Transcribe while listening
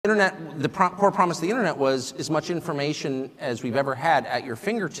Internet, the core promise of the internet was as much information as we've ever had at your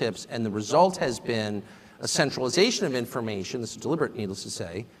fingertips, and the result has been a centralization of information. This is deliberate, needless to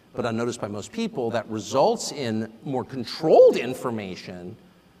say, but unnoticed by most people, that results in more controlled information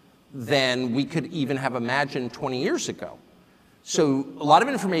than we could even have imagined 20 years ago. So a lot of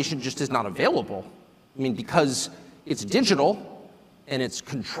information just is not available. I mean, because it's digital and it's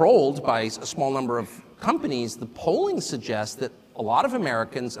controlled by a small number of companies, the polling suggests that a lot of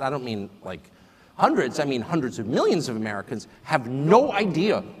Americans, and I don't mean like hundreds, I mean hundreds of millions of Americans, have no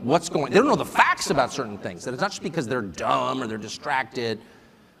idea what's going on. They don't know the facts about certain things. And it's not just because they're dumb or they're distracted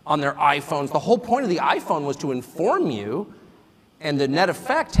on their iPhones. The whole point of the iPhone was to inform you, and the net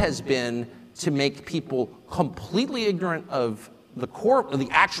effect has been to make people completely ignorant of the core, of the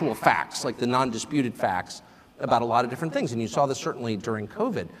actual facts, like the non-disputed facts about a lot of different things. And you saw this certainly during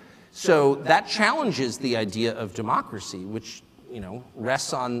COVID. So that challenges the idea of democracy, which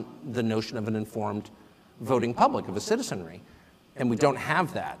rests on the notion of an informed voting public, of a citizenry. And we don't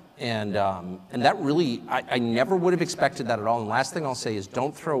have that. And that really, I never would have expected that at all. And last thing I'll say is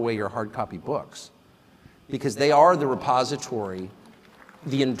don't throw away your hard copy books, because they are the repository,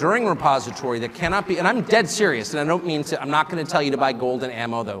 the enduring repository that cannot be, and I'm dead serious, and I don't mean to, I'm not going to tell you to buy golden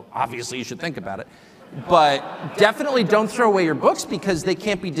ammo, though obviously you should think about it. But definitely don't throw away your books, because they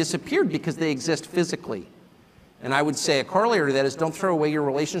can't be disappeared, because they exist physically. And I would say a corollary to that is don't throw away your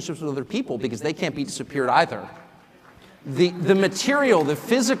relationships with other people, because they can't be disappeared either. The material, the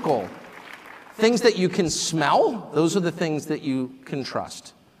physical, things that you can smell, those are the things that you can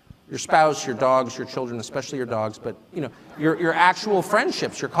trust. Your spouse, your dogs, your children, especially your dogs, but your actual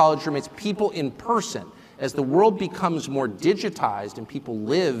friendships, your college roommates, people in person. As the world becomes more digitized and people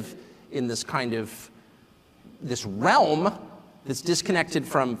live in this kind of, this realm that's disconnected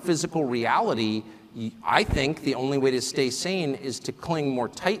from physical reality, I think the only way to stay sane is to cling more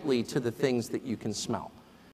tightly to the things that you can smell.